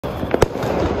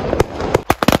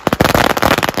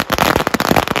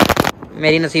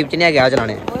मेरी नसीब च नहीं है गया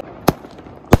चलाने।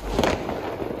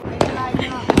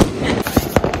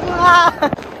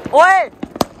 ओए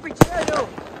पीछे जो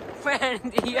फैन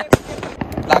दिया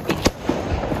लागी।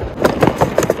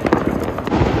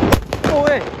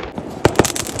 ओए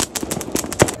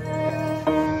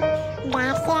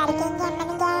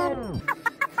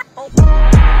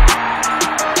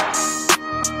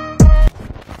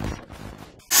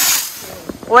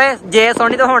ओए जे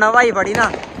सोनी तो होना भाई बड़ी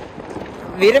ना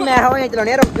वीर मैं हो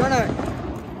चलाने रुक जाओ ना।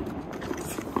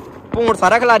 भूण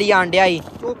सारा खिलारी आन डिया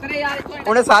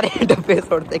उन्हें सारे डब्बे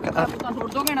सुट दे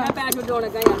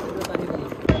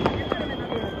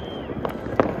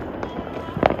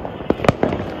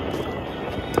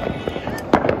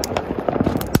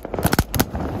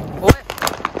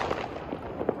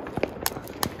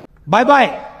bye bye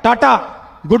tata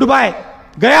good bye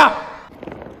गया।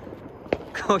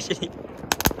 कुछ नहीं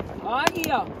आ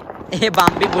गया ये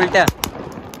बाम्बी बुलेट।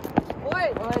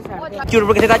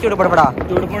 चुड़पुड़ किथे था चुड़पुड़ बड़ा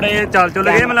चुड़पुड़ ये चाल चुल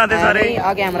गए मिलाते सारे।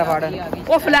 आ कैमरा फाड़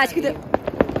ओ फ्लैश किते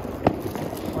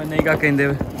ओए नहीं का कहंदे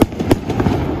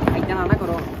इतना ना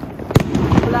करो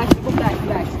फ्लैश को फ्लैश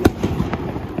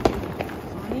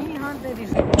नहीं हां दे दी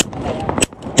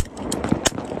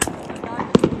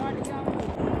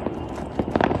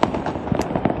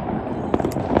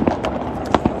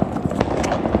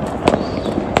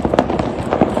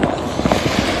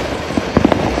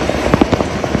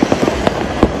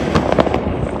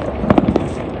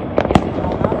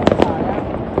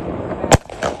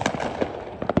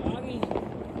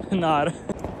नार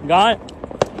गां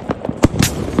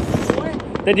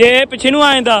ते जे पिछे नु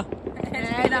आंदा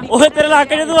ओए तेरे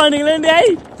इलाके च तू निकलन दे आई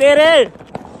तेरे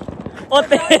ओ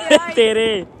तेरे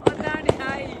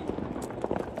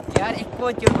यार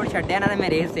इको चुड़पुड़ छड्या ना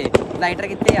मेरे हिस्से लाइटर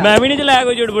किथे आ मैं भी नहीं चलाया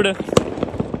कोई चुड़पुड़।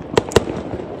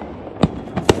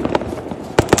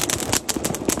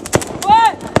 ओए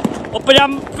ओ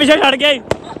पजाम पीछे छड़ गया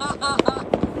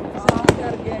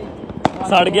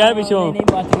सड़ गया पिछों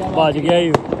बच गया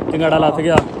ही चंगाड़ा लथ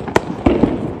गया।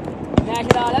 मैं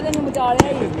छड़ा लिया तेन बचा लिया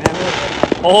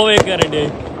ओ वेख कर डे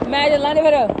मैं चलना नहीं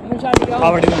फिर मैं छड़ गया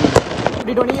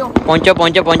पहुंचो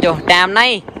पहुंचो पहुंचो टाइम ना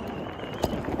ही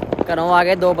घरों आ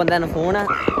गए दो बंदे नु फोन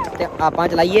ते आपां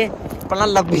चलाइए पहला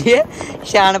लभीए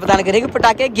शान पता करे कि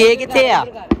पटाके गए किथे आ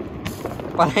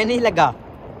पता ही नहीं लगा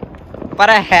पर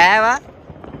है वा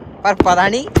पर पता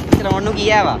नहीं चलाउण नु की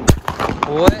है वा।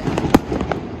 ओए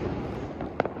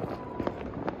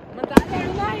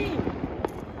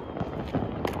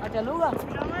चलूगा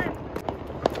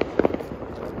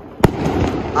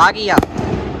आ गया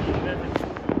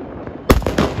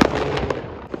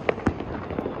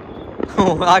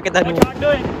आ के तनु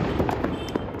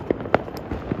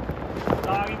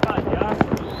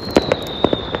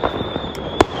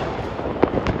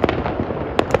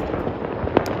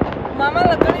मामा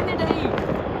लगन ही नहीं डरी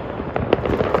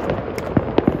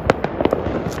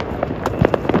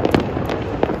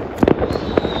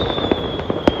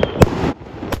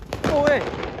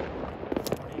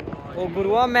ओ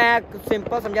गुरुआ मैं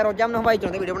सिंपल समझा रोजा हमने हवाई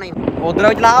चलाने वीडियो बनाई उधर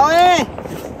चला ओए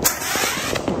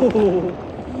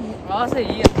आ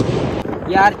सही है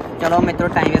यार। चलो मैं तो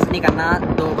टाइम वेस्ट नहीं करना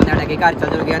दो बंदे लेके घर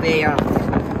चल गया ते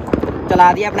चला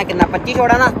दिया अपना कितना 25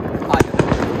 छोड़ा ना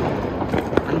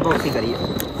अनबॉक्सिंग करिए।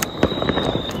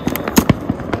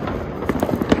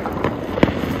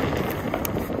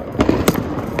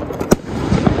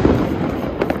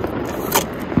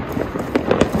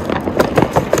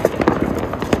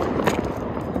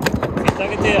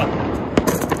 किथे आ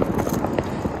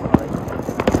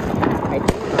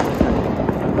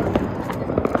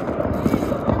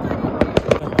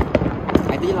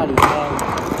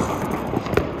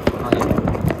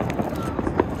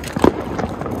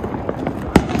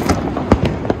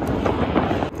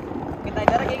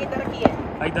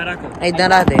इधर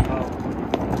रख दे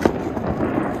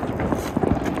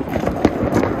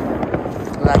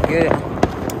लग गया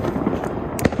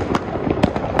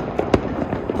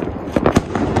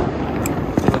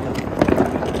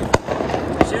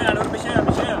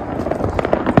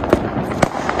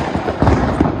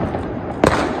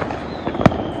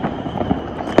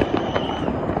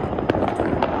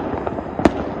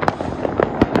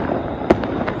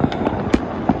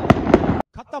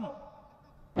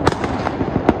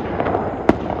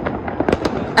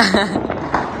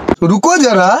रुको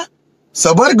जरा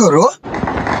सबर करो।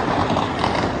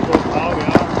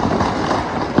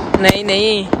 नहीं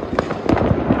नहीं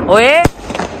ओए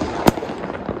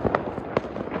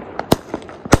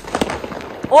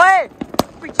ओए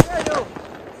पीछे जो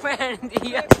फैन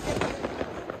दिया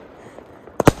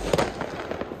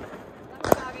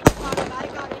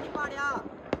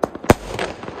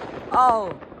आओ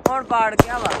ओ ਹੁਣ ਪਾੜ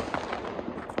ਗਿਆ ਵਾ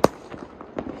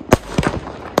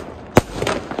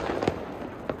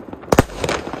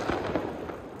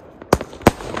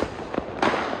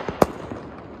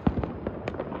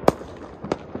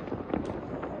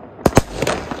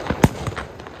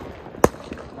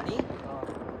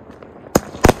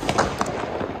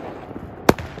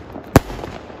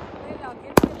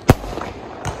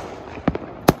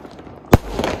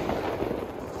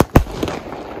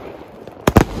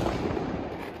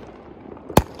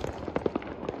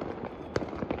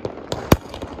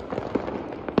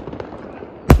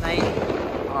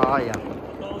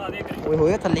ਓਏ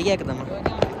ਹੋਏ ਥੱਲੇ ਗਿਆ ਇੱਕਦਮ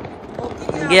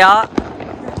ਗਿਆ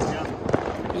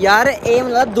ਯਾਰ ਇਹ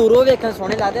ਮਤਲਬ ਦੂਰੋਂ ਵੇਖਣ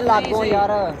ਸੋਹਣੇ ਲੱਗਦੇ ਲਾਗੋਂ ਯਾਰ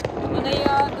ਨਹੀਂ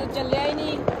ਯਾਰ ਤੂੰ ਚੱਲਿਆ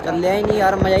ਹੀ ਨਹੀਂ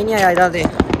ਯਾਰ ਮਜ਼ਾ ਹੀ ਨਹੀਂ ਆਇਆ ਇਹਦਾ ਤੇ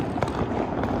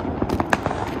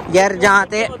ਯਾਰ ਜਾਂ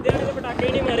ਤੇ ਪਟਾਕੇ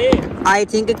ਨਹੀਂ ਮਾਰੇ ਆਈ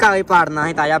ਥਿੰਕ ਕਾਗਜ਼ ਪਾੜਨਾ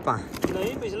ਹੈ ਤਾਇਆ ਆਪਾਂ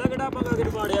ਨਹੀਂ ਪਿਛਲਾ ਕਿਹੜਾ ਆਪਾਂ ਕਾਗਜ਼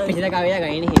ਪਾੜਿਆ ਪਿਛਲਾ ਕਾਗਜ਼ ਹੈਗਾ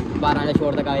ਹੀ ਨਹੀਂ 12 ਦਾ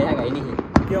ਛੋੜ ਦਾ ਕਾਗਜ਼ ਹੈਗਾ ਹੀ ਨਹੀਂ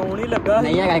ਕਿਉਂ ਨਹੀਂ ਲੱਗਾ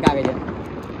ਨਹੀਂ ਹੈਗਾ ਕਾਗਜ਼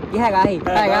ਇਹ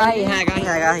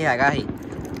ਹੈਗਾ ਹੀ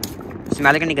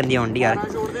ਸਮੈਲ ਕਿੰਨੀ ਗੰਦੀ ਆਉਂਦੀ ਯਾਰ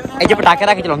ਇਹ ਚ ਪਟਾਕੇ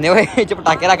ਰੱਖ ਕੇ ਚਲਾਉਂਦੇ ਓਏ ਇਹ ਚ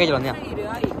ਪਟਾਕੇ ਰੱਖ ਕੇ ਚਲਾਉਂਦੇ ਆ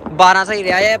 12 ਸਹੀ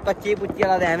ਰਿਹਾ ਇਹ 25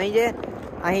 ਵਾਲਾ ਤਾਂ ਐਵੇਂ ਹੀ ਜੇ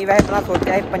ਅਸੀਂ ਵੈਸੇ ਇਤਨਾ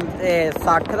ਸੋਚਿਆ ਸੀ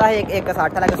 60 ਦਾ ਇੱਕ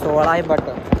 60 ਵਾਲਾ 100 ਵਾਲਾ ਸੀ ਬਟ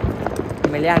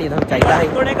ਮਿਲਿਆ ਨਹੀਂ ਤੁਹਾਨੂੰ ਚਾਹੀਦਾ ਸੀ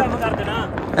ਥੋੜੇ ਕੰਮ ਕਰ ਦੇਣਾ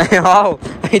ਆਹੋ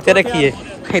ਇੱਥੇ ਰੱਖੀਏ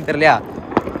ਇੱਧਰ ਲਿਆ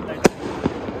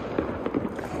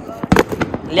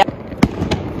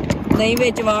ਨਹੀਂ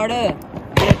ਵਿੱਚ ਵਾੜ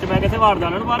ਵਿੱਚ ਮੈਂ ਕਿੱਥੇ ਵਾੜਦਾ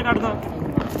ਉਹਨਾਂ ਨੂੰ ਬਾਹਰ ਕੱਢਦਾ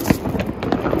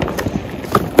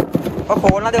ਉਹ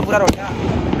ਖੋਲਣਾ ਤੇ ਪੂਰਾ ਰੋਟਾ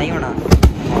ਨਹੀਂ ਹੋਣਾ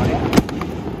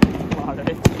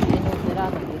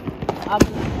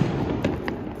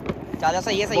ਚੱਲ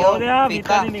ਸਹੀ ਹੈ ਹੋ ਗਿਆ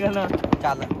ਫੀਤਾ ਨਹੀਂ ਨਿਕਲਣਾ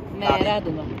ਚੱਲ ਮੈਂ ਰਹਿ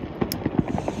ਦੂੰਗਾ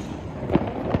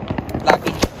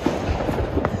ਲਾਗੀ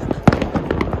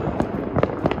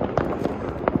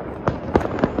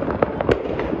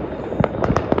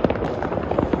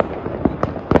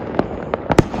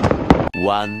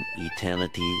One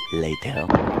eternity later.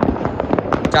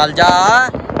 ਚੱਲ ਜਾ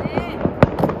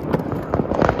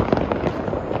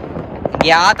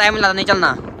ਗਿਆ ਟਾਈਮ ਲੱਗਦਾ ਨਹੀਂ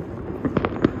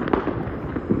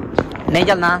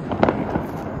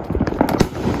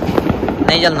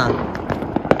ਚੱਲਣਾ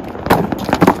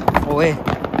ਓਏ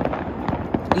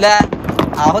ਲੈ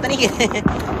ਆਹੋ ਤਾਂ ਨਹੀਂ ਕਿਤੇ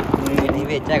ਨਹੀਂ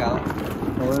ਵਿੱਚ ਹੈਗਾ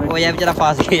ਉਹ ਯਾਰ ਵਿਚਾਰਾ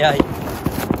ਫਸ ਗਿਆ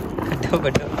ਕੱਢੋ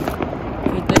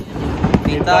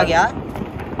ਪੀਤਾ ਆ ਗਿਆ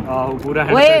ਆਹੋ ਪੂਰਾ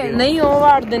ਓਏ ਨਹੀਂ ਉਹ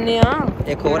ਵਾੜ ਦਿੰਨੇ ਆ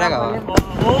ਇੱਕ ਹੋਰ ਹੈਗਾ ਵਾ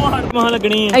ਉਹ ਹੱਟ ਮਹਾਂ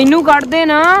ਲੱਗਣੀ ਹੈ ਇਹਨੂੰ ਕੱਢ ਦੇ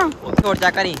ਨਾ ਉੱਥੇ ਹੋਰ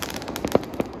ਚੈੱਕ ਕਰੀ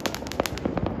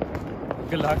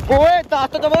ਗੱਲਾਂ ਓਏ ਦੱਸ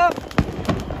ਦਵਾ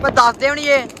ਮੈਂ ਦੱਸ ਦੇ ਹੁਣੀ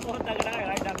ਇਹ ਉਹ ਤਗੜਾ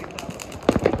ਹੈਗਾ ਇੱਡਾ ਬਿੱਲਾ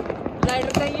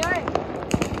ਲਾਈਟਰ ਸਹੀ ਓਏ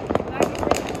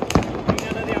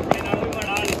ਇਹਨਾਂ ਦੇ ਆਪਣੇ ਨਾਲ ਵੀ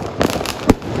ਬੜਾ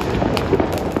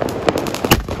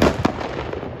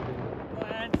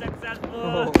ਐਂਡ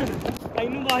ਸਕਸੈਸਫੁਲ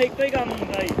ਇਹਨੂੰ ਵਾਹ ਇੱਕੋ ਹੀ ਕੰਮ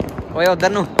ਹੁੰਦਾ ਈ ਓਏ ਉਧਰ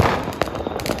ਨੂੰ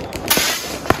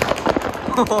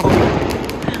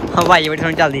ਹਵਾਈ ਬੈਠੀ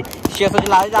ਹੁਣ ਚੱਲਦੀ 600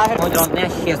 ਚਲਾ ਦੇ ਜਾ ਫਿਰ ਉਹ ਚਲਾਉਂਦੇ ਆ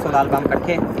 600 ਲਾਲ ਬੰਬ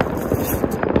ਇਕੱਠੇ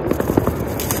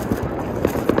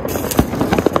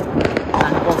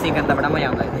ਅਨਬੌਕਸਿੰਗ ਕਰਨ ਦਾ ਬੜਾ ਮਜ਼ਾ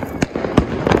ਆਉਂਦਾ ਇੱਥੇ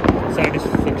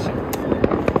ਸੈਟੀਸਫੈਕਸ਼ਨ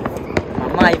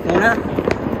ਮਾਮਾ ਆਈਫੋਨ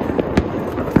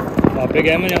ਆਪੇ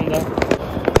ਗਿਆ ਮਜ਼ਾ ਆਉਂਦਾ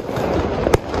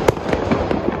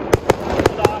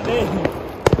ਉਤਾਰ ਦੇ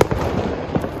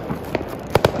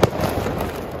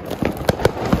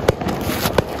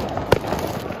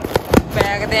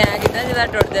ਪੈਕ ਤੇ ਐ ਕਿਦਾਂ ਜਿੱਦਾਂ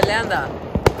ਟੁੱਟ ਦੇ ਲਿਆਂਦਾ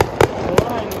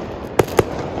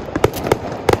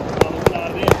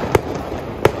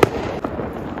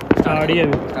ਸਟਾਰਟ ਹੀ ਹੈ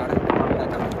ਵੀ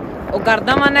ਉਹ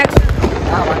ਕਰਦਾ ਮਾ ਨੈਕਸਟ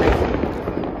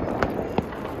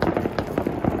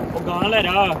ਉਹ ਗਾਂ ਲੈ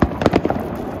ਰਾ ਆਓ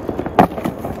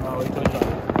ਇੱਥੋਂ ਜਾ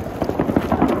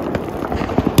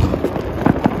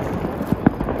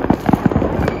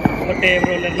ਉਹ ਟੇਪ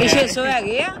ਰੋਲਰ ਇਹ 600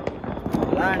 ਹੈਗੇ ਆ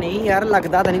ਪਤਾ ਨਹੀਂ ਯਾਰ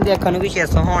ਲੱਗਦਾ ਤਾਂ ਨਹੀਂ ਦੇਖਣ ਨੂੰ ਵੀ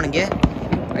 600 ਹੋਣਗੇ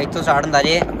ਇੱਥੋਂ ਸਟਾਰਟ ਹੁੰਦਾ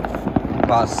ਜੇ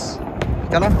ਬਸ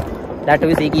ਚਲੋ ਲੈਟ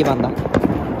ਵੀ ਸਹੀ ਕੀ ਬਣਦਾ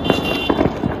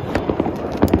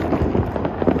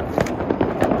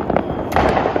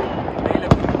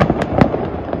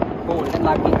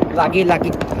ਲਾਗੀ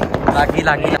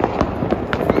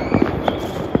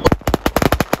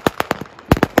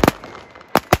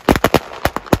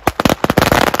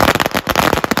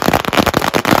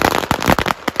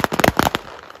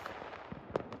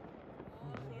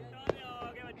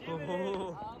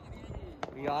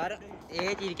यार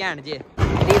ये चीज घैंट जे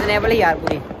रीजनेबल यार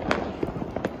पूरी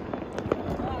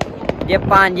जे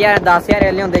 5000 10,000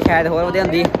 वाले होंगे शायद होर वधिया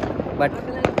होंदी बट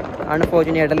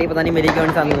अनफॉर्चुनेटली पता नहीं मेरी क्यों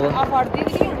नहीं सानू वो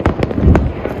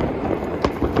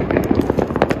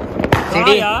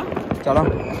सीढ़ी चलो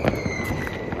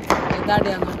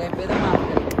ਤੁਹਾਡੇ ਨੂੰ ਡੇਪੇ ਤੇ ਮਾਰ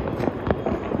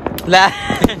ਲੈ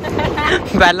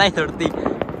ਪਹਿਲਾਂ ਹੀ ਸੁੱਟਦੀ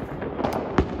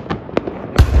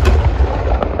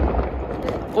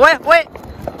ਓਏ ਓਏ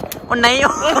ਉਹ ਨਹੀਂ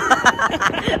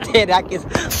ਤੇਰਾ ਕਿਸ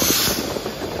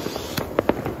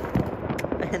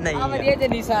ਨਹੀਂ ਵਧੀਆ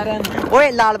ਜਨੀ ਸਾਰਿਆਂ ਨੂੰ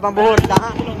ਓਏ ਲਾਲ ਬੰਬ ਹੋਰ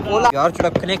ਦਾ ਯਾਰ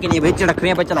ਚੜਖਨੇ ਕਿੰਨੀ ਬਈ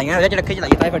ਚੜਖਰੀਆਂ ਪੇ ਚਲਾਈਆਂ ਹੋਇਆ ਚੜਖੇ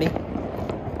ਚਲਾਈ ਤਾਂ ਫੜੀ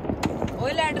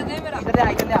ਓਏ ਲੈਟਰ ਦੇ ਮੇਰਾ ਇੱਧਰ ਆ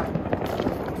ਇੱਧਰ ਆ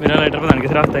ਮੇਰਾ ਲਾਈਟਰ ਪਤਾ ਨਹੀਂ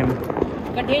ਕਿਸ ਰੱਖਤਾ ਇਹਨੂੰ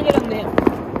ਗੱਡੀਆਂ ਚਲਾਉਂਦੇ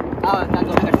ਆ ਨਾ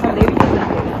ਦੋ ਕੱਟ ਸਕਦੇ ਵੀ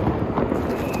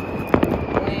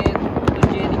ਓਏ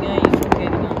ਦੂਜੇ ਦੀਆਂ ਹੀ ਸੁੱਕੇ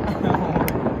ਦੀਆਂ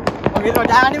ਉਹ ਵੀ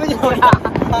ਰੋਟਾ ਨਹੀਂ ਮੁਝੇ ਹੋਣਾ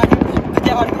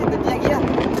ਦੂਜੇ ਵਾਲੀ ਦੂਜੇ ਕੀ ਆ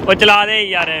ਉਹ ਚਲਾ ਦੇ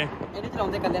ਯਾਰ ਇਹਨੂੰ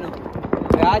ਚਲਾਉਂਦੇ ਕੱਲੇ ਨੂੰ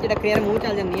ਵਿਆਹ ਚੜਖਰੀਆਂ ਮੂੰਹ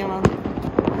ਚੱਲ ਜਾਂਦੀਆਂ ਵਾ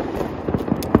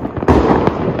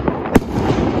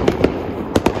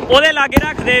ਉਹਦੇ ਲਾਗੇ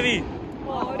ਰੱਖ ਦੇ ਵੀ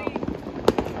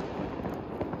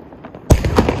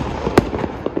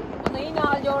ਨਹੀਂ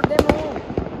ਨਾਲ ਜੋੜਦੇ ਮੂੰਹ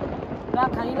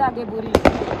ਰੱਖਾਂ ਨਹੀਂ ਲਾਗੇ ਪੂਰੀ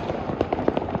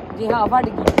ਜੇ ਹਾਂ ਫਟ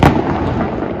ਗਈ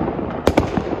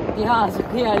ਜੇ ਹਾਂ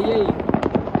ਸੁੱਕੀ ਵਾਲੀ ਹੋਈ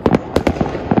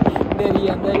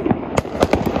ਮੇਰੀ ਅੰਦਰ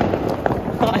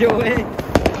ਆਇਓ ਓਏ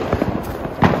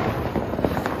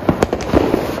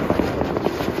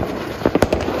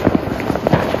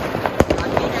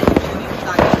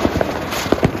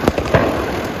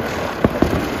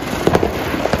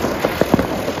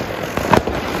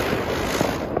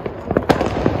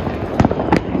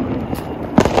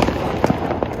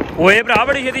ਓਏ ਭਰਾ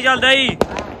ਬੜੀ ਛੇਤੀ ਚੱਲਦਾ ਈ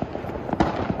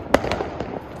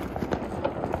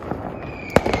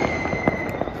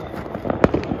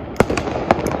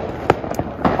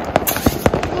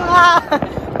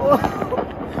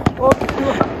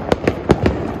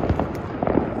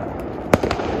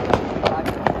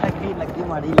ਲੱਗੀ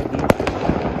ਮਾੜੀ ਲੱਗੀ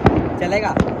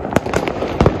ਚਲੇਗਾ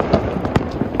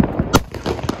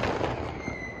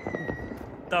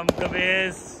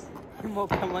ਤਮਕਵੇਸ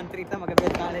ਮੁੱਖ ਮੰਤਰੀ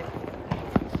ਧਮਕਵੇਸ ਵਾਲੇ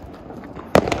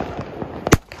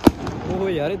ਉਹ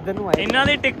ਯਾਰ ਇੱਧਰ ਨੂੰ ਆਏ ਇਹਨਾਂ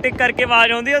ਦੀ ਟਿਕ ਟਿਕ ਕਰਕੇ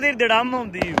ਆਵਾਜ਼ ਆਉਂਦੀ ਉਹਦੀ ਦੜਮ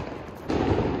ਆਉਂਦੀ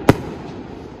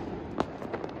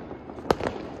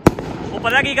ਉਹ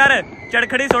ਪਤਾ ਕੀ ਕਰ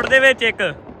ਚੜਖੜੀ ਸੁੱਟ ਦੇ ਵਿੱਚ ਇੱਕ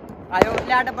ਆਇਓ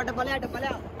ਲਿਆ ਡੱਬਾ ਡੱਬਾ ਲਿਆ ਡੱਬਾ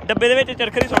ਲਿਆ ਡੱਬੇ ਦੇ ਵਿੱਚ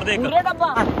ਚਰਖੜੀ ਸੁੱਟ ਦੇ ਇੱਕ ਪੂਰੇ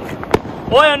ਡੱਬਾ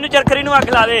ਓਏ ਉਹਨੂੰ ਚਰਖੜੀ ਨੂੰ ਅੱਗ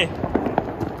ਲਾ ਦੇ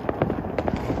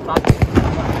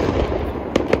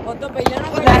ਉਹ ਤੋਂ ਪਹਿਲਾਂ ਨਾ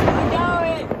ਕੋਈ ਜਾ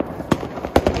ਓਏ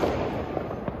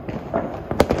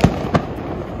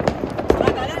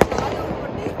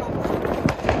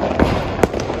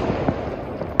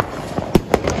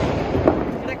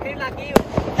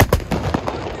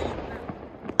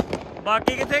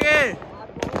ਬਾਕੀ ਕਿੱਥੇ ਗਏ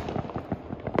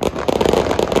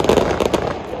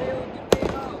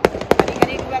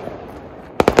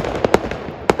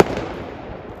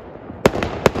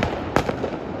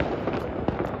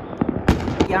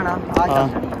ਆਣਾ ਆ ਚੱਲ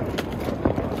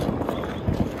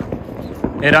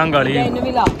ਇਹ ਰੰਗ ਵਾਲੀ ਇਹਨੂੰ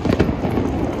ਵੀ ਲਾ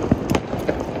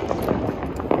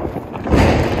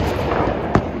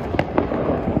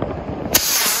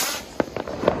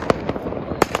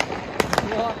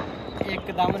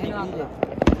ਇੱਕਦਮ ਨਿਕਲੀ ਜੇ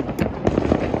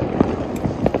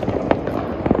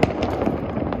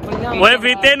ਓਏ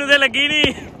ਫੀਤੇ ਨੂੰ ਤੇ ਲੱਗੀ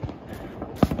ਨਹੀਂ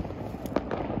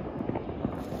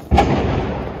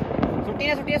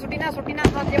ਸੁੱਟੀ ਨਾ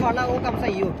ਸਾਥੇ ਵਾਲਾ ਉਹ ਕੰਮ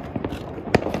ਸਹੀ ਹੋ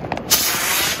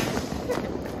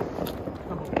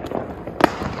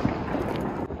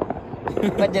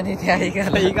ਭੱਜਣ ਦੀ ਤਿਆਰੀ ਕਰ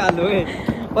ਸਹੀ ਗੱਲ ਓਏ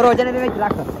ਪਰ ਹੋ ਜਾਣੇ ਦੇ ਵਿੱਚ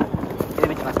ਰੱਖ ਇਹਦੇ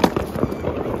ਵਿੱਚ ਰੱਖ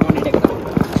ਹੁਣ ਨਹੀਂ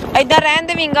ਚੱਕਦਾ ਏਦਾਂ ਰਹਿਣ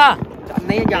ਦੇ ਵਿੰਗਾ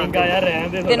ਨਹੀਂ ਚੰਗਾ ਯਾਰ ਰਹਿਣ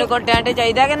ਦੇ ਤੈਨੂੰ ਕੰਟੈਂਟ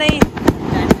ਚਾਹੀਦਾ ਕਿ ਨਹੀਂ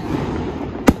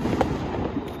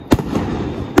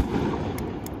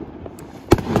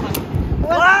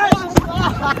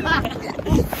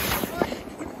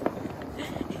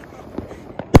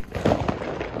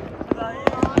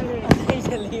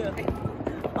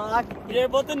ਇਹ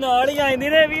ਬਹੁਤ ਨਾਲ ਹੀ ਆਂਦੀ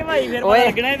ਨੇ ਵੀ ਭਾਈ ਫਿਰ ਓਏ।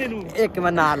 ਲੱਗਣਾ ਤੈਨੂੰ ਇੱਕ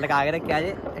ਮੈਂ ਨਾਲ ਲਗਾ ਕੇ ਰੱਖਿਆ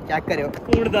ਜੇ ਚੈੱਕ ਕਰਿਓ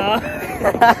ਉੜਦਾ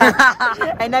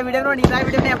ਇੰਨਾ ਵੀਡੀਓ ਬਣਾਉਣੀ ਤਾਂ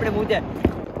ਵੀਡੀਓ ਨੇ ਆਪਣੇ ਮੂੰਹ 'ਚ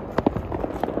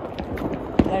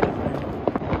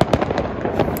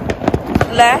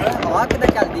ਲੈ ਆਹ ਕਿੱਦਾਂ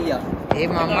ਚੱਲਦੀ ਆ ਇਹ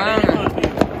ਮਾਮਾ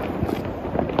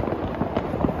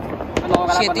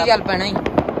ਛੇਤੀ ਚੱਲ ਪੈਣਾ ਹੀ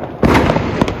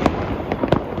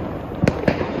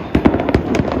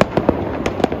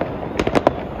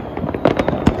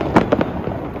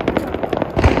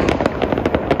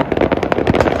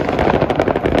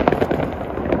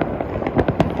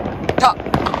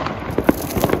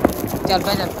ਚੱਲ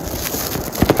ਪੈ ਚੱਲ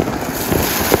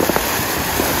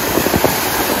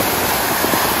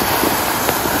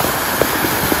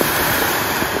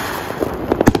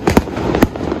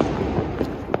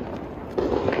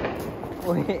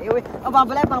ਓਏ ਓਏ ਆ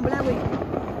ਬੰਬ ਲੈ ਕੋਈ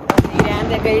ਨਹੀਂ ਰਹਿਣ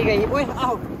ਦੇ ਗਈ ਓਏ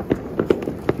ਆਹੋ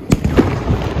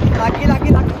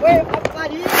ਲੱਗੀ ਓਏ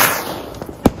ਭਾਜੀ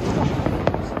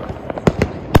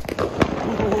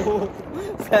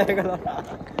ਸਾਈਕਲ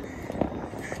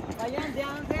ਭਾਈਆਂ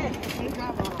ਧਿਆਨ से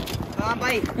हाँ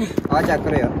भाई आ चेक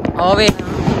करो यार आवे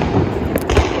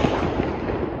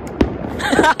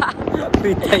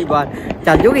पीछे ही बाहर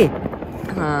चल जूगी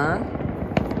हाँ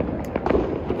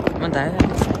मैं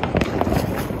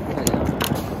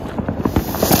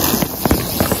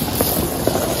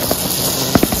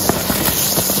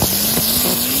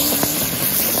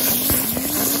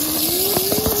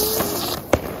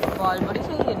आवाज बड़ी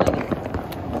सही है ना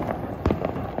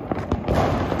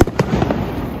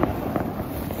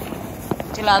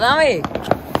चला दा वे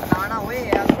ना होए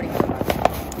यार बड़ी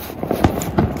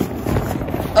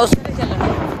उससे नहीं चलना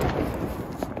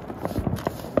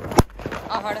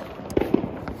आ फड़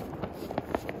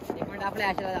एक मिनट आप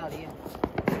फ्लैश लगा दी है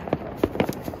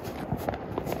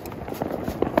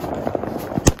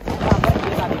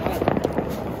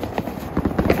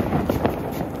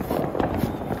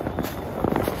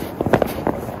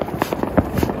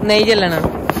नहीं चलना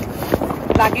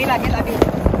लागे लागे लागे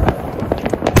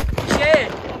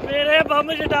मेरे बम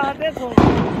चटा दे सो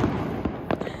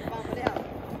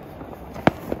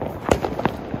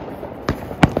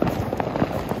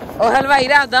ओ हलवाई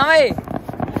रादा वे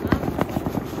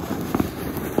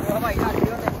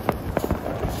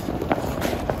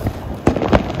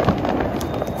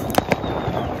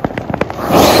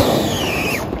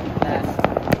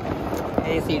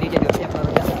सीढ़ी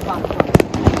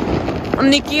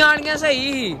निक्कियां आनियां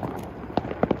सही ही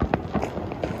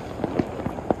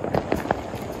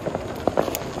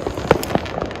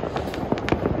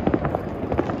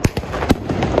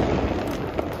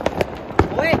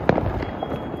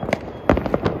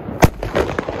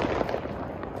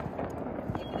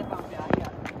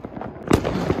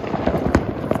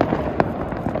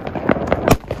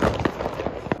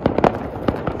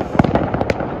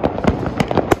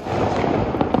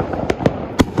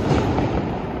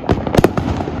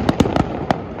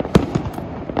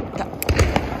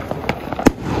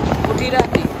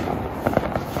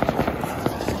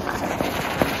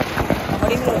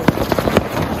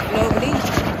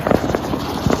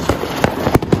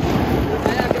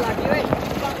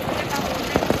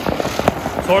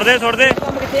छोड़ दे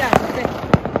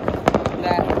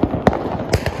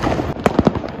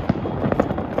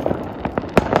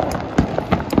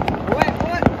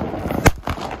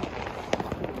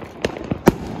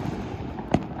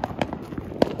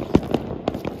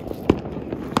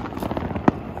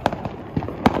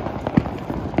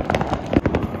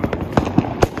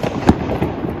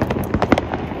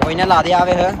कोई ना ला दे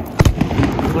आवे है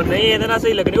और नहीं ये ना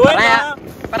सही लगनी ओए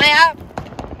पर यार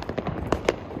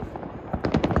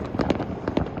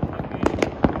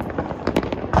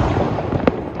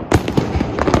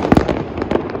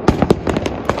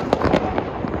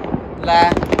ले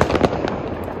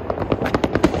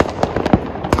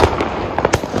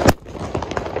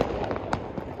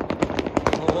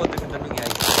वो तो अंदर नहीं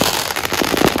आई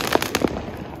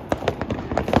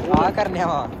आ करने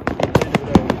वा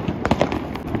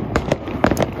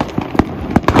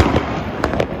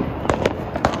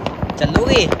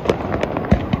चलोगे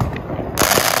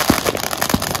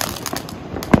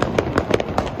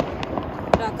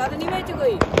टाका तो नहीं बेच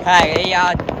कोई है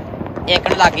यार एक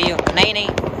न लगी नहीं नहीं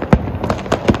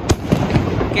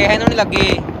किसी नहीं लगी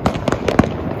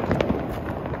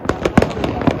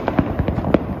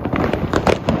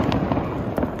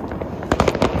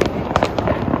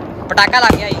पटाका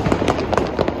लग गया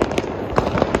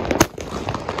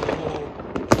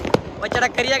वो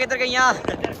चड़करिया किधर गई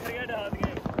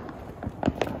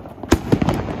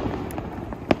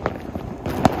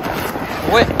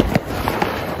ओए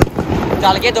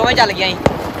चल गए दोवें चल गया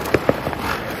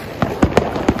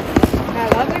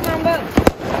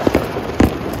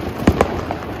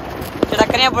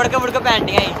चड़करियां बुड़क पैन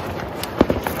दियां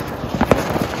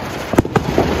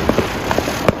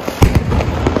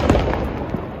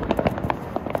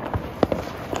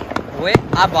ओए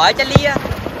आ बाहर चली आ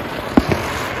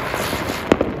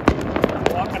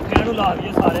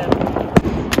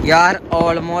यार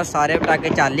ऑलमोस्ट सारे पटाके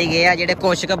चल ही गए जेडे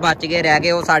कुछ क बच गए रह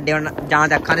गए वो साडे हुण जां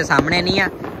ते अखां दे सामने नहीं आ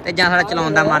ते जां साडा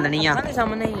चलाउण दा मन नहीं आ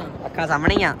सामने ही अखां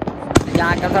सामने ही आ जां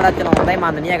कर साडा चलाउण दा ही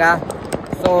मन नहीं हैगा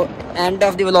so end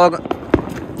of the vlog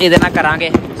इहदे नाल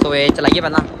करांगे सो ये चलाइए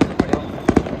पहला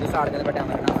साड़ के बड़ा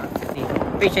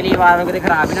पिछली बार कदे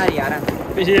खराब ही ना यार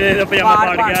पिछले पजामा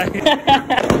फाड़ गया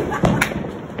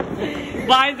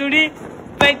बाई थोड़ी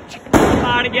पिच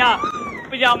फाड़ गया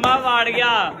पजामा फाड़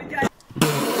गया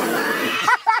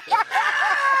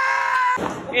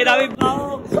ਇਹਦਾ ਵੀ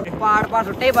ਪਾੜ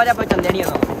ਸੁੱਟੇ ਹੀ ਬਾਜਾ ਚੱਲਦੇ ਨਹੀਂ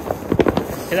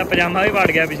ਇਹਦਾ ਪਜਾਮਾ ਵੀ ਪਾੜ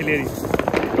ਗਿਆ ਪਿਛਲੇ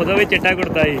ਵਾਰੀ ਉਦੋਂ ਵੀ ਚਿੱਟਾ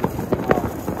ਕੁੜਤਾ ਸੀ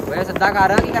ਓਏ ਸਿੱਧਾ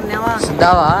ਕਰ ਕੀ ਕਰਨਿਆ ਵਾ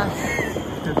ਸਿੱਧਾ ਵਾ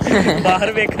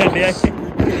ਬਾਹਰ ਵੇਖਣ ਡਿਆ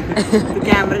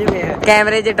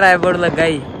ਕੈਮਰੇ 'ਚ ਟ੍ਰਾਈਪੋਡ ਲੱਗਾ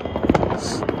ਹੀ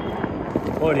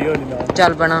ਹੌਲੀ ਹੌਲੀ ਲਾ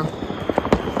ਚੱਲ ਪੈਣਾ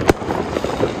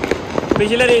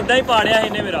ਪਿਛਲੇ ਰੇ ਇਦਾਂ ਹੀ ਪਾੜਿਆ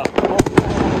ਇਹਨੇ ਮੇਰਾ।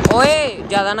 ਓਏ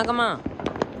ਜ਼ਿਆਦਾ ਨਾ ਕਮਾ।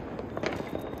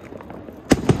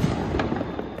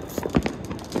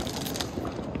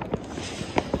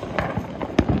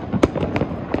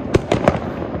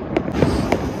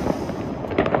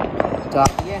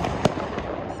 चाहिए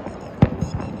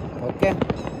ओके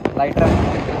लाइटर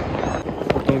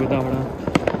ਉੱਤੋਂ ਕਿਦਾਂ ਬਣਾ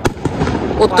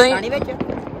ਉੱਤੋਂ ਹੀ पानी ਵਿੱਚ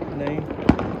ਨਹੀਂ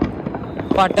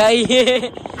ਪਾਟਾ ਹੀ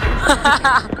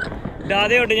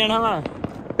ਡਾਦੇ ਉੱਡ ਜਾਣਾ ਵਾ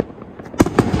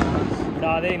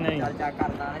ਡਾਦੇ ਨਹੀਂ ਚੱਲ ਚੈੱਕ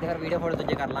ਕਰਦਾ ਤੇ ਫਿਰ ਵੀਡੀਓ ਫੋਟੋ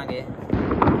ਦੂਜੇ ਕਰ ਲਾਂਗੇ।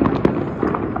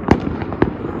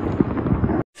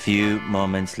 Few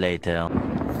moments later.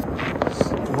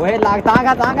 ਓਏ ਲਾਗ ਤਾਂ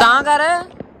ਕਰ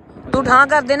ਤੂੰ ਠਾਂ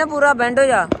ਕਰ ਦੇ ਨਾ ਪੂਰਾ ਬੈਂਡ ਹੋ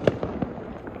ਜਾ।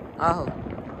 ਆਹੋ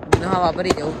ਹਵਾ ਭਰੀ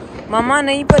ਜਾਊ ਮਾਮਾ।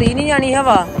 ਨਹੀਂ ਭਰੀ ਨਹੀਂ ਜਾਣੀ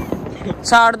ਹਵਾ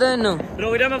ਛਾੜ ਦੋ ਇਹਨੂੰ।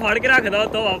 ਰੁਕ ਜਾ ਮੈਂ ਫੜ ਕੇ ਰੱਖਦਾ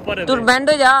ਉੱਤੋਂ ਹਵਾ ਭਰਨ ਤੂੰ ਬੈਂਡ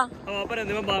ਹੋ ਜਾ। ਹਵਾ ਭਰਨ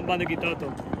ਦੇ ਮੈਂ ਬੰਦ ਕੀਤਾ ਉੱਤੋਂ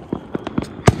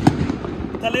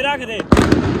ਥੱਲੇ ਰੱਖ ਦੇ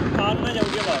ਖਾਣ ਨਾ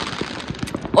ਜਾਊਗੀ ਹਵਾ।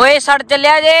 ਓਏ ਸੜ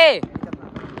ਚੱਲਿਆ ਜੇ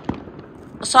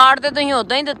ਸਾੜ ਤੇ ਤੁਸੀਂ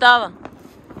ਉਦਾਂ ਹੀ ਦਿੱਤਾ ਵਾ।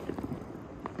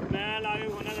 ਮੈਂ ਲਾ ਕੇ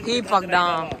ਉਹਨਾਂ ਦੇ ਕੀ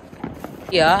ਪਕੜਾਂ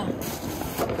ਯਾ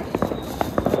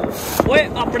ਓਏ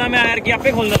ਆਪਣਾ ਮੈਂ ਯਾਰ ਕੀ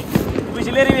ਆਪੇ ਖੋਲਣਾ।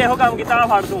 ਪਿਛਲੇ ਰੀ ਇਹੋ ਕੰਮ ਕੀਤਾ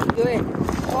ਫੜ ਤੂੰ। ਓਏ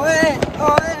ਓਏ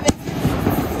ਓਏ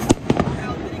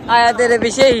ਆਇਆ ਤੇਰੇ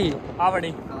ਪਿੱਛੇ ਹੀ। ਆ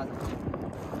ਫੜੀ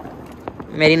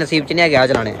ਮੇਰੀ ਨਸੀਬ ਚ ਨਹੀਂ ਹੈਗਾ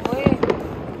ਚਲਾਣੇ। ਓਏ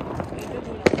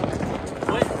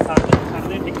ਛੱਡ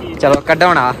ਦੇ ਟਿੱਕੀ। ਚਲੋ ਕੱਢੋ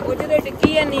ਹੁਣ ਆ ਉਹ ਤੇ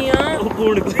ਟਿੱਕੀ ਨਹੀਂ ਆ। ਉਹ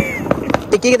ਪੂਣ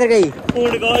ਟਿੱਕੀ ਕਿੱਧਰ ਗਈ?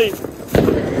 ਕੋਈ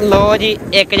ਲੋ ਜੀ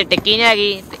ਇੱਕ ਚ ਟਿੱਕੀ ਨਹੀਂ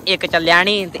ਹੈਗੀ ਤੇ ਇੱਕ ਚੱਲਿਆ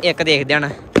ਨਹੀਂ ਤੇ ਇੱਕ ਦੇਖਦੇ ਹੁਣ।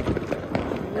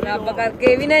 ਰੱਬ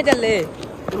ਕਰਕੇ ਵੀ ਨਾ ਚੱਲੇ।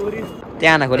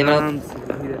 ਧਿਆਨ ਨਾਲ ਖੋਲੀ ਮੈਨੂੰ।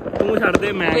 ਤੂੰ ਛੱਡ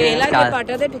ਦੇ ਮੈਂ ਵੇਖ ਲਾ ਚੱਲ। ਕੇ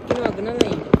ਪਾਟਾ ਤੇ ਟਿੱਕੀ ਨੂੰ ਅੱਗ ਨਾ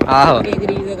ਲਈ। ਆਹੋ ਕਿ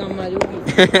ਗਰੀਬ ਦਾ ਕੰਮ ਆ ਜਾਊਗੀ।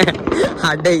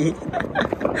 ਸਾਡੇ ਹੀ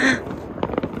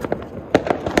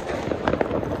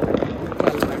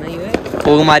ਚੱਲ ਬਣਾ ਹੀ ਓਏ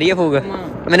ਫੂਕ ਮਾਰੀਏ ਫੂਕ।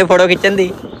 ਮੈਨੂੰ ਫੋਟੋ ਖਿੱਚਣ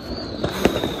ਦੀ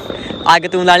ਅੱਗ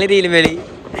ਤੂੰ ਲਾ ਲਈ ਰੀਲ ਮੇਰੀ।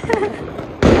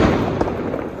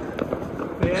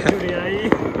 ਫੇਰ ਜੁੜਿਆ ਈ।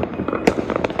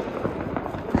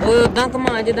 ਓਏ ਉਦਾਂ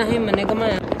ਘਮਾ ਜਿੱਦਾਂ ਹਿੰਮਤ ਨੇ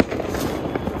ਘਮਾਇਆ।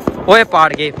 ਓਏ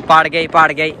ਪਾੜ ਗਈ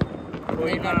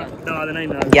ਕੋਈ ਨਾ ਡਾ ਦੇਣਾ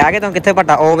ਇੰਨਾ। ਗਿਆ ਕਿ ਤੂੰ ਕਿੱਥੇ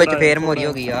ਪੱਟਾ? ਉਹ ਵਿੱਚ ਫੇਰ ਮੋਰੀ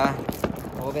ਹੋ ਗਈ ਆ।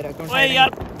 ਉਹ ਫੇਰ ਓਏ ਯਾਰ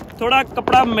ਥੋੜਾ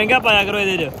ਕੱਪੜਾ ਮਹਿੰਗਾ ਪਾਇਆ ਕਰੋ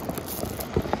ਇਹਦੇ 'ਚ।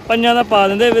 ਪੰਜਾਂ ਦਾ ਪਾ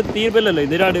ਦਿੰਦੇ 30 ਰੁਪਏ ਲੈ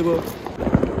ਲੈਂਦੇ ਸਾਡੇ ਕੋਲ।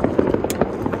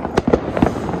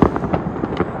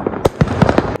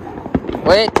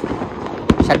 ਓਏ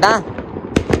ਛੱਡਾਂ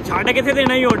ਛੱਡ ਕਿੱਥੇ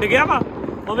ਦੇਣਾ ਹੀ ਉੱਡ ਗਿਆ ਵਾ।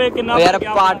 ਓਏ ਕਿੰਨਾ ਓ ਯਾਰ ਭਰ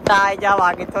ਗਿਆ ਵਾ। ਪਾਟਾ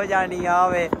ਜਾਵਾ ਕਿੱਥੋਂ ਜਾਣੀ ਆ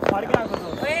ਓਏ। ਫੜ ਕੇ ਰੱਖ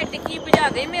ਦੋ। ਓਏ ਟਿੱਕੀ ਭਜਾ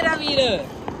ਦੇ ਮੇਰਾ ਵੀਰ।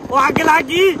 ਉਹ ਅੱਗ ਲੱਗ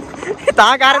ਗਈ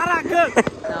ਤਾਂ ਕਰ ਰੱਖ।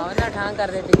 ਨਾ ਉਹਦਾ ਠਾਂ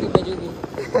ਕਰਦੇ ਟਿੱਕੀ ਭਜੂਗੀ।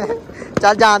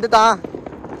 ਚੱਲ ਜਾਣ ਦੇ ਤਾਂ।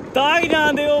 ਤਾਂ ਹੀ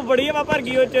ਜਾਂਦੇ ਉਹ ਬੜੀ ਹਵਾ ਭਰ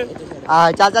ਗਈ ਉਹ 'ਚ।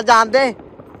 ਆ ਚੱਲ ਜਾਣ ਦੇ।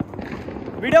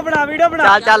 ਵੀਡੀਓ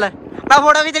ਬਣਾ ਚੱਲ ਮੈਂ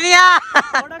ਫੋਟੋ ਖਿੱਚਣੀ ਆ।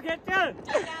 ਫੋਟੋ ਖਿੱਚ।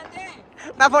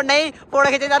 ਮੈਂ ਫੋਟੋ ਨਹੀਂ ਫੋਟੋ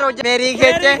ਖਿੱਚਦਾ ਰੋਜ਼। ਮੇਰੀ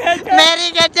ਖਿੱਚ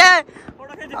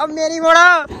ਫੋਟੋ ਖਿੱਚ। ਓ ਮੇਰੀ ਫੋਟੋ।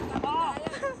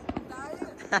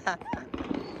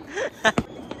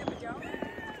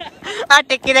 ਆ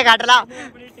ਟਿੱਕੀ ਤੇ ਕੱਢ ਲਾ।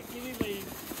 ਆਪਣੀ ਟਿੱਕੀ ਵੀ ਪਈ।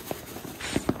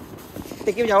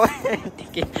 ਟਿੱਕੀ ਵਜਾਓ।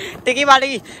 ਟਿੱਕੀ ਵੱਢ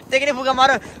ਗਈ। ਟਿੱਕੀ ਨੇ ਫੂਕਾ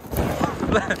ਮਾਰ।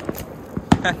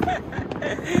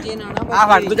 ਜੇ ਨਾ ਨਾ ਆ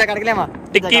ਫੜ ਦੂਜਾ ਕੱਢ ਕੇ ਲਿਆਵਾਂ।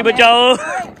 ਟਿੱਕੀ ਬਚਾਓ।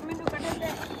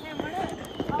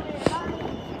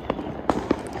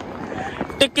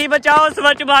 ਟਿੱਕੀ ਬਚਾਓ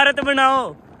ਸਵੱਛ ਭਾਰਤ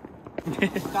ਬਣਾਓ।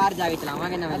 ਘਰ ਜਾ ਕੇ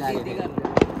ਚਲਾਵਾਂਗੇ ਨਵੇਂ ਲੈ ਕੇ।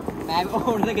 ਮੈਂ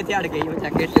ਹੁਣ ਤੇ ਕਿੱਥੇ ਅੜ ਗਈ ਉਹ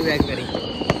ਚੱਕ ਕੇ ਟੂ ਐਕ ਕਰੀ।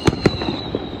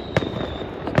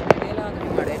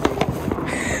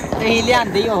 ਨਹੀਂ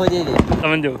ਲਿਆਂਦੀ ਉਹ ਜੇ ਜੀ।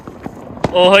 ਸਮਝੋ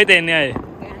ਉਹੋ ਹੀ ਤੈਨੇ ਆਏ।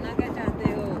 ਕਹਿਣਾ ਕੀ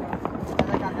ਚਾਹਤੇ ਹੋ?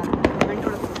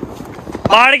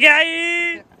 ਪਾੜ ਗਿਆ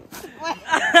ਈ।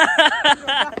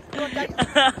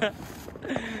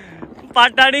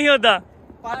 ਪਾਟਾ ਨਹੀਂ ਹੁੰਦਾ।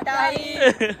 ਪਾਟਾ ਹੀ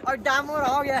ਔਰ ਡਾਮਰ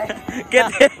ਹੋ ਗਿਆ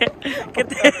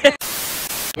ਕਿੱਥੇ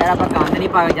ਯਾਰ ਆਪਾਂ ਕੰਧ ਨਹੀਂ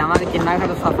ਪਾ ਕੇ ਜਾਵਾਂਗੇ ਜਿੰਨਾ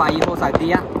ਸਾਡਾ ਸਫਾਈ ਹੋ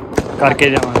ਸਕਦੀ ਆ ਕਰਕੇ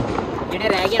ਜਾਵਾਂਗੇ। ਜਿਹੜੇ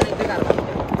ਰਹਿ ਗਏ ਨੇ ਇੱਥੇ ਕਰ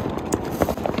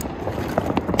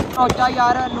ਸੋਚਾ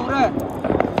ਯਾਰ ਨੂਰ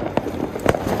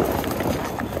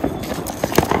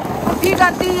ਕੀ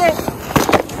ਕਰਦੀ ਏ?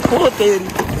 ਉਹ ਤੇਰੀ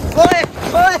ਓਏ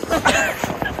ਓਏ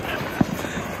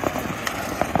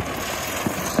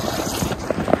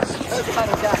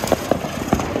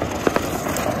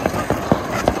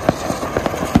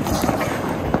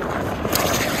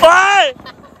ਓਏ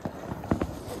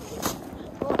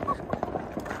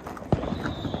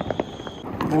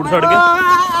ਬੂਟ ਛੱਡ ਗਿਆ।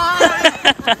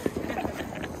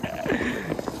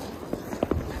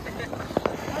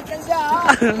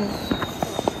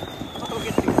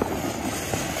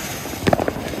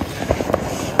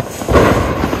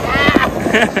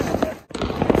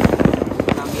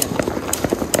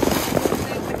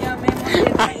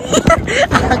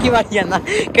 ਕੀ ਵਾਰੀ ਜਾਂਦਾ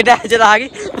ਕਿੱਡਾ ਚਲਾ ਗਈ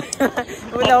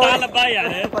ਪਤਾ ਲੱਭਾ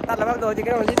ਯਾਰ। ਪਤਾ ਲੱਗਾ ਦੋ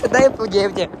ਜਿਗਰ ਹੋ ਜੀ ਸਿੱਧਾ ਹੀ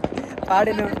ਜੇਬ 'ਚ ਫਾੜ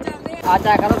ਇਹਨੂੰ ਅੱਜ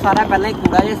ਆ ਕਰੋ ਸਾਰਾ ਪਹਿਲਾਂ ਹੀ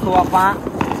ਕੂੜਾ ਜੇ ਸੋ ਆਪਾਂ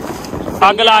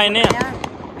ਅੱਗ ਲਾ ਇਹਨੇ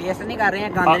ਵੇਸਟ ਨਹੀਂ ਕਰ ਰਹੇ ਆ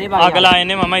ਗੰਦ ਨਹੀਂ ਪਾ ਅੱਗ ਲਾ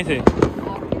ਇਹਨੇ ਮਾਮਾ ਇਸੇ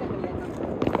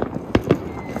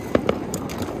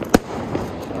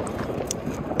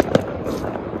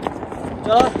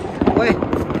ਚਲੋ ਓਏ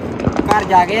ਘਰ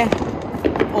ਜਾ ਕੇ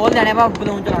ਉਹ ਲੈਣੇ ਵਾ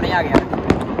ਬਲੂਨ ਚਲਾਉਣੇ ਆ ਗਿਆ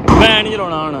ਮੈਂ ਨਹੀਂ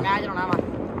ਚਲਾਉਣਾ ਹੁਣ ਮੈਂ ਚਲਾਉਣਾ ਵਾ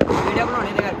ਵੀਡੀਓ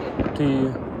ਬਣਾਉਣੀ ਤੇ ਕਰਕੇ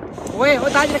ਠੀਕ ਓਏ ਉਹ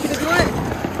ਤਾਜ ਰੱਖੀ ਤੇ ਓਏ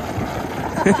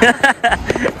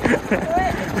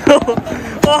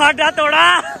ਉਹ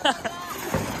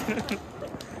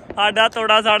ਸਾਡਾ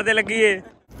ਤੋੜਾ ਸੜ ਤੇ ਲੱਗੀਏ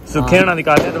ਸੁੱਖੇ ਹੋਣਾ ਦੀ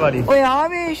ਕਾਹਦੇ ਦੀਵਾਲੀ ਓਏ ਆ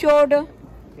ਵੀ ਸ਼ੋਟ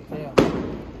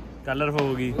ਕਲਰ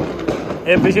ਹੋ ਗਈ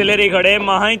ਇਹ ਪਿਛਲੇ ਰੀ ਖੜੇ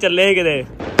ਮਹਾ ਹੀ ਚੱਲੇ ਕਿਤੇ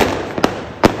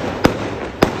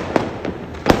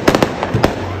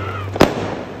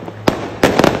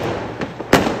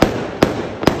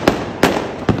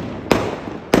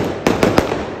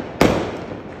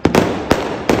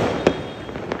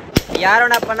यार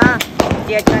हम अपना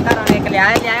चेचना घर एक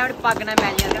लिया और पग ना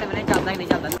मैच मैंने चलता ही नहीं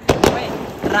चलता ओए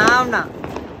आराम ना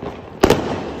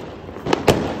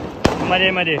मजे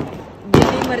मजे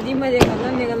जितनी मर्जी मजे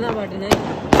करना निकलना बटना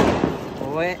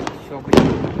ओए शुक्रिया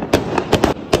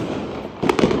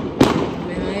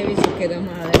मैं भी सुखे दा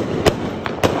माल है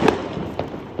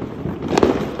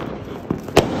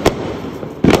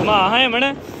घुमा है मन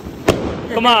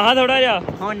घुमा थोड़ा जा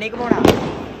हुण नहीं घुमाउणा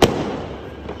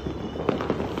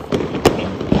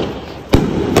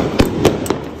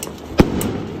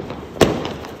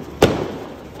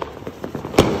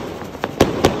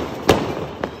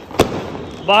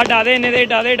बाहर डादे इन्ने दे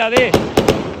डादे डादे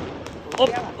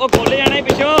ओ खोले जाना ही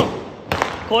पिछो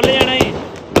खोले जाना ही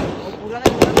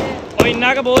ओ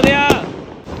इन्ना क बोल दिया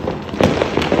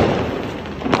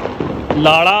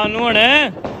लाड़ा ओनू हण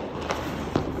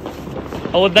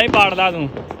उदा ही पाड़दा तू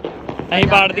अहीं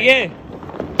पाड़ दिए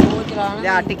वो चलाना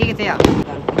ले टिक्की किथे आ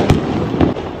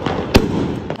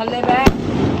थल्ले बैठ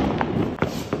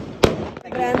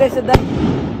रहंदे सीधा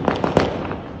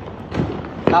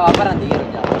हवा भरन दी है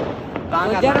रोजा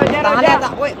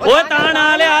ओए ता ना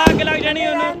लिया अग लग जानी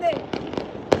ओनू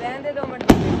रहंदे 2 मिनट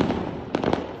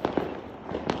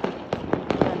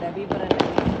भी पर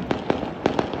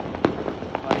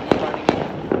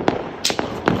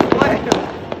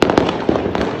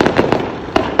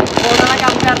फोटो का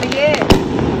काम कर दिए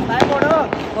भाई फोटो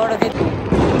फोटो खींच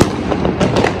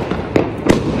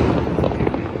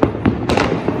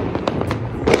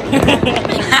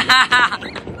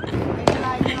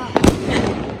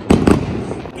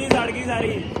की सड़ गई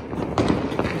सारी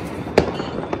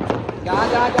जा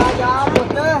जा जा जा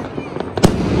पुੱਤ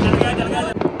चल गया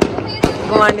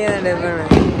कमांडी ने डेबन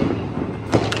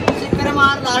सिक्कर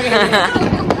मार ला गए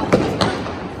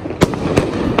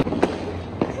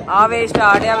आवे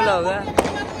स्टार्ट है व्लॉग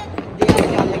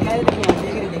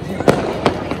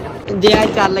दिया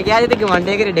चल गया ते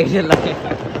गवांडे घरे डिग चला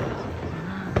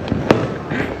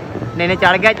नहीं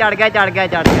चढ़ गया चढ़ गया चढ़ गया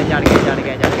चढ़ गया चढ़ गया चढ़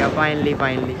गया चढ़ गया फाइनली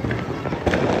फाइनली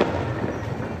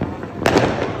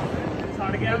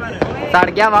सड़ गया पर सड़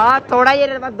गया वाह थोड़ा ही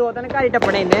बस 2-3 घर ही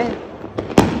टप्पने इन्ने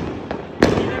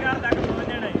किहदे घर तक पहुंच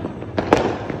जाना है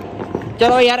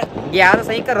चलो यार गया तो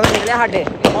सही घरों निकलिया साडे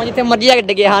हुण जिथे मर्जी जाके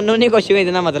डिगे सानू नहीं कुछ भी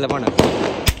इतना मतलब हुण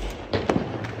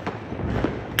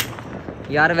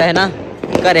यार वैसे ना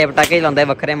घरे पटाके चलांदे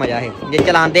वक्खरे मजा है जे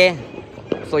चलांदे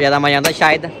सो ज्यादा मजा आंदा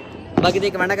शायद बाकी तो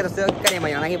कमेंट कर दस्सिओ घरे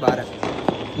मजा आना कि बाहर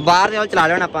बाहर चलो चला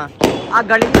लेना आप आ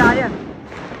गली च आ जा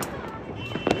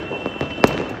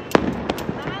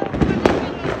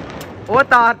वो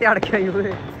तार ते अड़ गया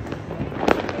ओए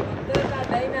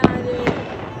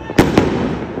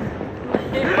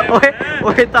ओए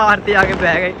ओए तार ते आके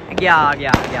बह गए गया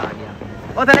गया गया गया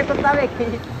ओ तेरे कुत्ता वेखी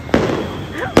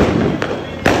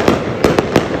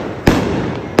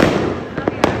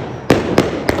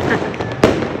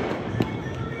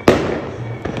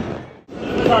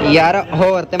यार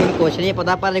होर ते मैंने कुछ नहीं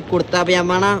पता पर कुर्ता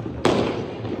पजामा ना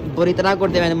बुरी तरह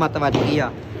कुर्ते में मत बच गई आ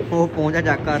वो पहुंचा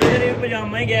जा कर तेरे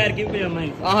पजामा ही गैर की पजामा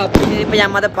ही आह पिछले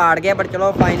पजामा तो पाड़ गया पर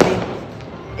चलो फाइनली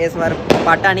इस बार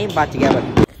पाटा नहीं बच गया पर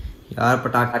यार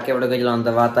पटाखे बड़े चलाने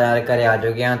के बाद यार घरे आ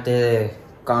जो गया ते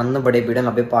ਕੰਨ ਬੜੇ ਪੀੜਨ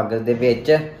ਲੱਗੇ ਪੱਗ ਦੇ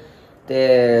ਵਿੱਚ ਤੇ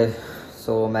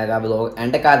ਸੋ ਮੈਂ ਕਿਹਾ ਵਲੌਗ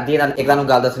ਐਂਡ ਕਰ ਦਈਏ ਨਾਲ ਇੱਕ ਤੁਹਾਨੂੰ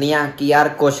ਗੱਲ ਦੱਸਣੀ ਆ ਕਿ ਯਾਰ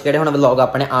ਕੁਛ ਕਿਹੜੇ ਹੁਣ ਵਲੌਗ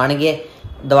ਆਪਣੇ ਆਣਗੇ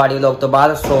ਦੀਵਾਲੀ ਵਲੌਗ ਤੋਂ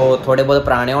ਬਾਅਦ ਸੋ ਥੋੜੇ ਬਹੁਤ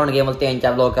ਪੁਰਾਣੇ ਹੋਣਗੇ ਮਤਲਬ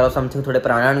 3-4 ਵਲੌਗ ਕਰੋ ਸਮਥਿੰਗ ਥੋੜੇ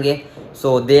ਪੁਰਾਣੇ ਹੋਣਗੇ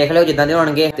ਸੋ ਦੇਖ ਲਿਓ ਜਿੱਦਾਂ ਦੇ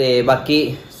ਹੋਣਗੇ ਤੇ ਬਾਕੀ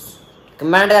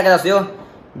ਕਮੈਂਟ ਕਰਕੇ ਦੱਸਿਓ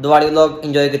ਦੀਵਾਲੀ ਵਲੌਗ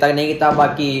ਇੰਜੋਏ ਕੀਤਾ ਕਿ ਨਹੀਂ ਕੀਤਾ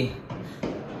ਬਾਕੀ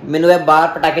ਮੈਨੂੰ ਇਹ ਬਾਹਰ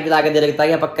ਪਟਾਕੇ ਚਲਾ ਕੇ ਦਿਲ ਕੀਤਾ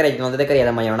ਕਿ ਆਪਾਂ ਘਰੇ ਚਲਾਉਂਦੇ ਤੇ ਘਰੇ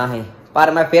ਦਾ ਮਜ਼ਾ ਆਉਣਾ ਹੈ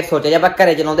ਪਰ ਮੈਂ ਫਿਰ ਸੋਚਿਆ ਜੇ ਆਪਾਂ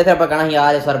ਘਰੇ ਚਲਾਉਂਦੇ ਫਿਰ ਆਪਾਂ ਕਹਿਣਾ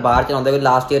ਯਾਰ ਇਸ ਵਾਰ ਬਾਹਰ ਚਲਾਉਂਦੇ ਕੋਈ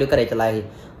ਲਾਸਟ ਈਅਰ ਘਰੇ ਚਲਾਇਆ ਸੀ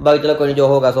ਬਾਕੀ ਚਲੋ ਕੋਈ ਨਹੀਂ ਜੋ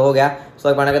ਹੋਗਾ ਸੋ ਹੋ ਗਿਆ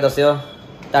ਸੋ ਬਣਾ ਕੇ ਦੱਸਿਓ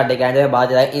ਤੁਹਾਡੇ ਕਹਿੰਦੇ ਬਾਅਦ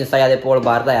ਜਿਹੜਾ ਇੰਸਟਾ ਦੇ ਪੋਲ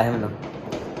ਬਾਹਰ ਦਾ ਆਇਆ ਹੈ ਮੈਨੂੰ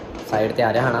ਸਾਈਡ ਤੇ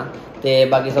ਆ ਰਿਹਾ ਹਨਾ ਤੇ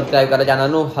ਬਾਕੀ ਸਬਸਕ੍ਰਾਈਬ ਕਰ ਚੈਨਲ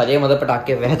ਨੂੰ। ਹਜੇ ਮਤਲਬ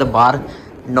ਪਟਾਕੇ ਵੈਸੇ ਤਾਂ ਬਾਹਰ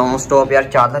ਨੌਨ ਸਟਾਪ ਯਾਰ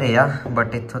ਚੱਲ ਰਹੇ ਆ,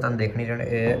 ਬਟ ਇੱਥੋਂ ਤੁਹਾਨੂੰ ਦੇਖ ਨਹੀਂ ਰਹੇ,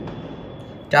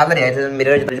 ਇਹ ਚੱਲ ਰਿਹਾ ਇੱਥੇ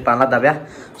ਮੇਰੇ ਵਿੱਚ ਪਾਣ ਲੱਗਦਾ ਪਿਆ।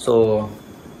 ਸੋ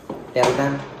ਟੈਲ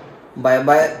them bye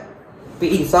bye,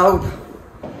 piece out.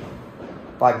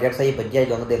 ਪਾਗੇਟ ਸਹੀ ਵੱਜਿਆ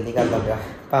ਜਦੋਂ ਦਿਲ ਨਹੀਂ ਕਰਦਾ ਪਿਆ,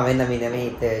 ਭਾਵੇਂ ਨਵੀਂ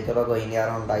ਤੇ ਚਲੋ ਕੋਈ ਨਹੀਂ ਯਾਰ,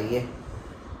 ਹੁਣ ਲਾਈਏ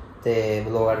ਤੇ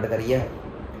ਬਲੌਗ ਐਡ ਕਰੀਏ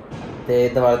ਤੇ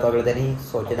ਦੀਵਾਲੀ ਤੋਂ ਅਗਲੇ ਦਿਨ ਹੀ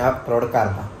ਸੋਚਣਾ ਅਪਲੋਡ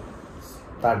ਕਰਦਾ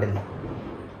ਤੁਹਾਡੇ ਲਈ।